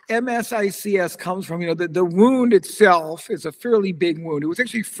MSICS comes from. The wound itself is a fairly big wound. It was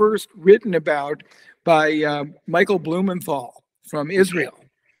actually first written about by Michael Blumenthal from Israel,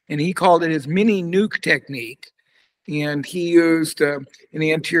 and he called it his mini nuke technique. And he used an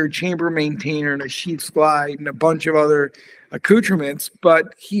anterior chamber maintainer and a sheath slide and a bunch of other accoutrements,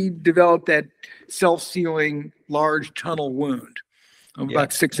 but he developed that self-sealing large tunnel wound of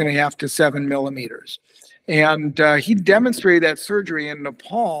about 6.5 to 7 millimeters. And he demonstrated that surgery in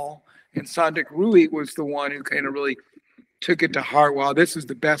Nepal, and Sandak Ruit was the one who kind of really took it to heart. Wow, this is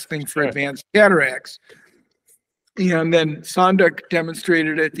the best thing for advanced cataracts. And then Sandak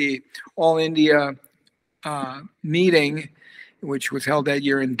demonstrated at the All India meeting, which was held that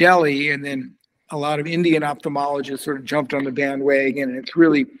year in Delhi, and then a lot of Indian ophthalmologists sort of jumped on the bandwagon, and it's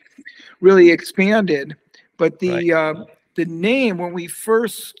really, really expanded. But the name, when we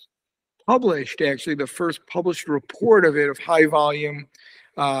first published, actually the first published report of it, of high volume,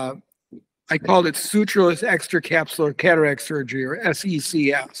 I called it sutureless extracapsular cataract surgery, or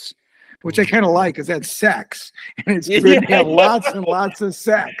SECS, which I kind of like, because that's sex, and it's good to have lots and lots of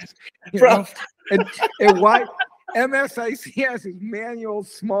sex. You know? And why MSICS is manual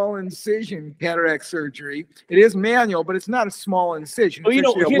small incision cataract surgery. It is manual, but it's not a small incision. It's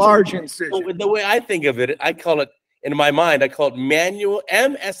actually a large incision. The way I think of it, I call it, in my mind, I call it manual,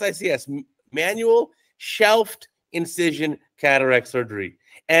 MSICS, manual shelved incision cataract surgery.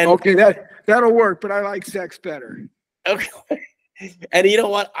 And okay, that'll work, but I like sex better. Okay. And you know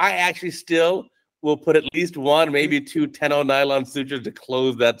what? I actually still will put at least one, maybe two 10-0 nylon sutures to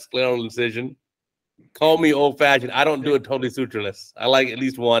close that scleral incision. Call me old-fashioned. I don't do it totally sutureless. I like at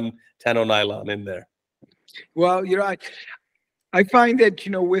least one 10-0 nylon in there. Well, I find that,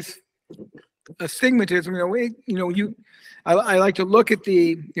 with astigmatism, I like to look at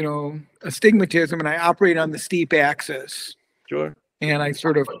the, astigmatism, and I operate on the steep axis. Sure. And I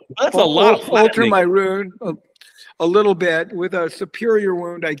sort of alter my wound a little bit. With a superior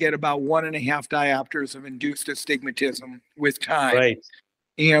wound, I get about 1.5 diopters of induced astigmatism with time. Right.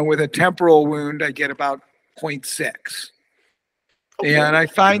 And with a temporal wound, I get about 0.6. Okay. And I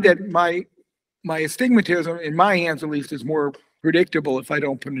find that my astigmatism, in my hands at least, is more predictable if I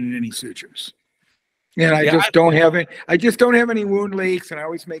don't put in any sutures. And I just don't have any wound leaks, and I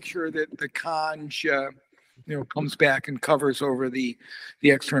always make sure that the conj comes back and covers over the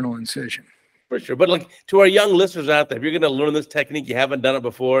external incision. For sure. But like, to our young listeners out there, if you're going to learn this technique, you haven't done it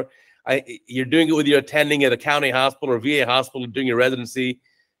before, you're doing it with your attending at a county hospital or VA hospital, doing your residency,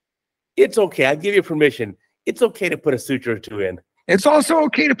 it's okay. I give you permission. It's okay to put a suture or two in. It's also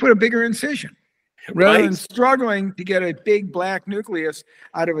okay to put a bigger incision. Rather than struggling to get a big black nucleus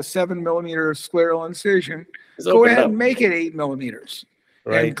out of a 7-millimeter scleral incision, go ahead and make it 8 millimeters.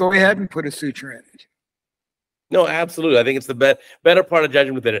 Right. And go ahead and put a suture in it. No, absolutely. I think it's the better part of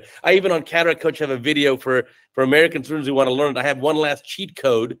judgment with it. I even on Cataract Coach have a video for American students who want to learn it. I have one last cheat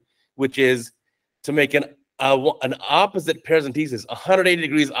code, which is to make an opposite paracentesis, 180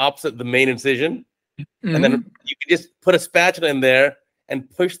 degrees opposite the main incision. Mm-hmm. And then you can just put a spatula in there and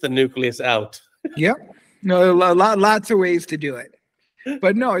push the nucleus out. Yep. No, lots of ways to do it.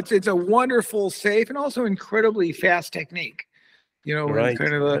 But no, it's a wonderful, safe, and also incredibly fast technique. Right.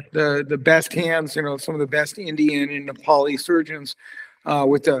 Kind of the best hands, some of the best Indian and Nepali surgeons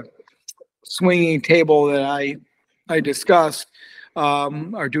with the swinging table that I discussed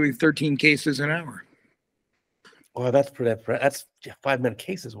are doing 13 cases an hour. Well, that's 5-minute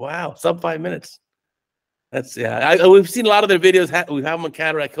cases. Wow, sub 5 minutes. That's we've seen a lot of their videos. We have them on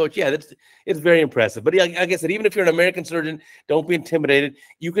Cataract Coach. Yeah, it's very impressive. But like I said, even if you're an American surgeon, don't be intimidated.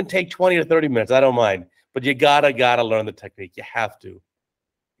 You can take 20 to 30 minutes. I don't mind. But you gotta learn the technique. You have to,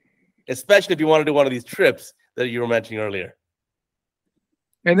 especially if you want to do one of these trips that you were mentioning earlier.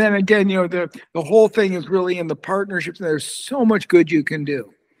 And then again, the whole thing is really in the partnerships. There's so much good you can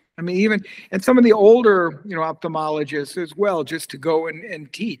do. I mean, and some of the older, ophthalmologists as well, just to go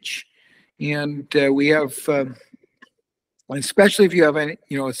and teach. And we have, especially if you have a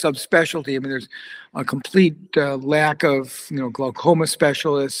subspecialty. I mean, there's a complete lack of, glaucoma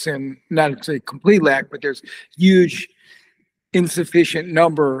specialists, and not a complete lack, but there's hugely insufficient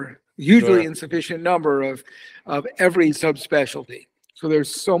number of every subspecialty. So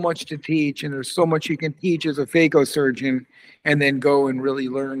there's so much to teach, and there's so much you can teach as a phacosurgeon, and then go and really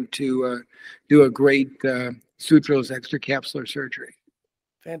learn to do a great sutureless extracapsular surgery.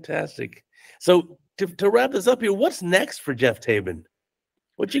 Fantastic. So to wrap this up here, what's next for Geoff Tabin?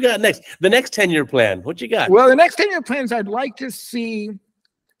 What you got next? The next 10-year plan. What you got? Well, the next 10-year plan is I'd like to see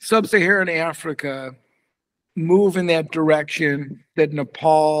sub-Saharan Africa move in that direction that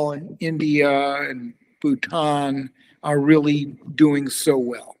Nepal and India and Bhutan are really doing so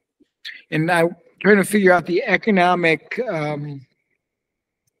well. And I'm trying to figure out the economic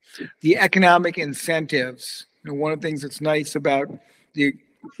incentives. One of the things that's nice about the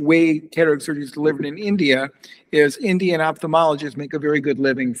way cataract surgery is delivered in India is Indian ophthalmologists make a very good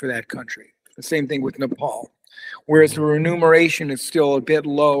living for that country. The same thing with Nepal. Whereas the remuneration is still a bit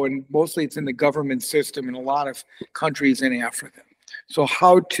low, and mostly it's in the government system in a lot of countries in Africa. So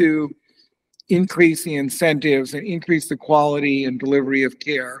how to increase the incentives and increase the quality and delivery of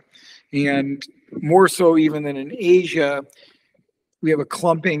care. And more so even than in Asia, we have a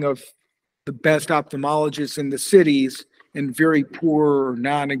clumping of the best ophthalmologists in the cities and very poor or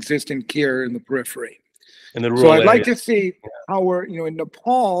non-existent care in the periphery. So I'd like to see how we're, in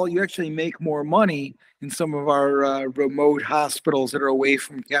Nepal, you actually make more money in some of our remote hospitals that are away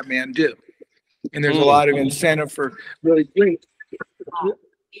from Kathmandu. And there's a lot of incentive for really great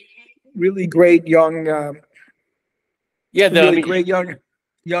young, great young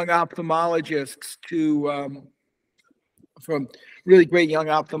ophthalmologists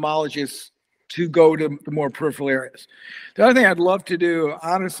to go to the more peripheral areas. The other thing I'd love to do,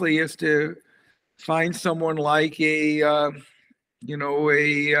 honestly, is to find someone like a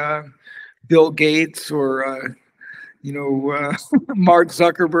Bill Gates or Mark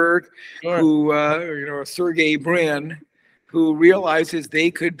Zuckerberg, Sure. who or Sergey Brin, who realizes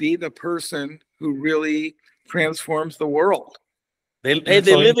they could be the person who really transforms the world. They live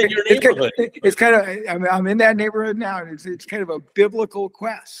in your neighborhood. It's kind of, I'm in that neighborhood now, and it's kind of a biblical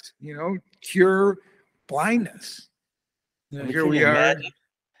quest, cure blindness. Here we are.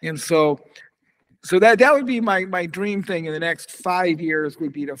 And so that would be my dream thing in the next 5 years,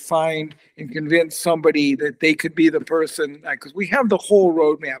 would be to find and convince somebody that they could be the person, because we have the whole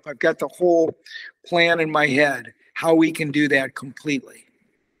roadmap. I've got the whole plan in my head, how we can do that completely.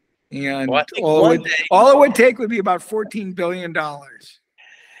 And all it would take would be about $14 billion.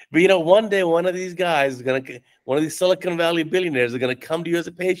 But one day one of these guys one of these Silicon Valley billionaires are gonna come to you as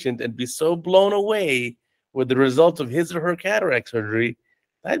a patient and be so blown away with the results of his or her cataract surgery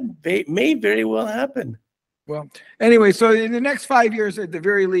that may very well happen. Well, anyway, so in the next 5 years, at the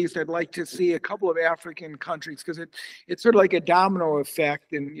very least, I'd like to see a couple of African countries, because it's sort of like a domino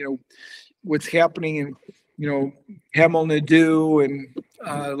effect, and what's happening in Tamil Nadu and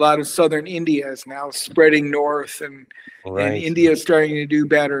a lot of southern India is now spreading north, and India is starting to do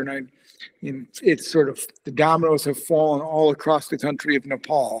better. And it's sort of, the dominoes have fallen all across the country of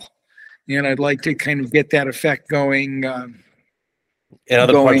Nepal, and I'd like to kind of get that effect going. In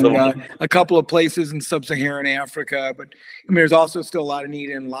other parts of the world. A couple of places in sub-Saharan Africa, but there's also still a lot of need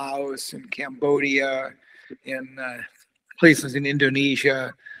in Laos and Cambodia and places in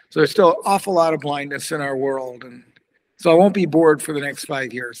Indonesia. So there's still an awful lot of blindness in our world, and so I won't be bored for the next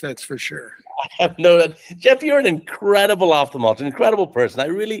 5 years. That's for sure. I have no doubt. Jeff, you're an incredible ophthalmologist, an incredible person. I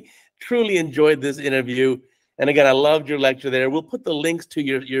really, truly enjoyed this interview, and again, I loved your lecture there. We'll put the links to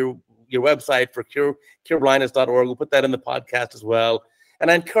your website for cureblindness.org. We'll put that in the podcast as well. And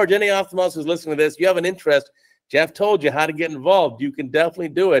I encourage any ophthalmologist who's listening to this, you have an interest, Jeff told you how to get involved. You can definitely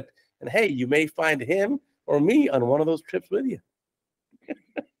do it. And hey, you may find him or me on one of those trips with you.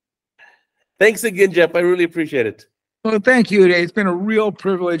 Thanks again, Jeff. I really appreciate it. Well, thank you, Uday. It's been a real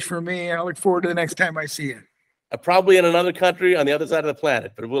privilege for me, and I look forward to the next time I see you. Probably in another country on the other side of the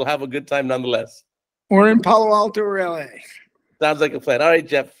planet, but we'll have a good time nonetheless. Or in Palo Alto or LA. Sounds like a plan. All right,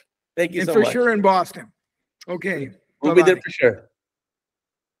 Jeff. Thank you so much. For sure in Boston. Okay. We'll be there for sure.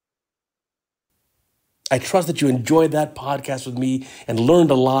 I trust that you enjoyed that podcast with me and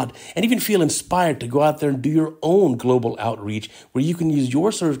learned a lot, and even feel inspired to go out there and do your own global outreach where you can use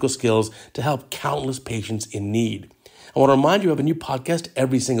your surgical skills to help countless patients in need. I want to remind you of a new podcast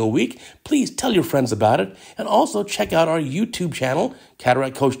every single week. Please tell your friends about it, and also check out our YouTube channel,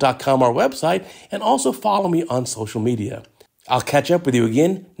 CataractCoach.com, our website, and also follow me on social media. I'll catch up with you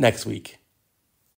again next week.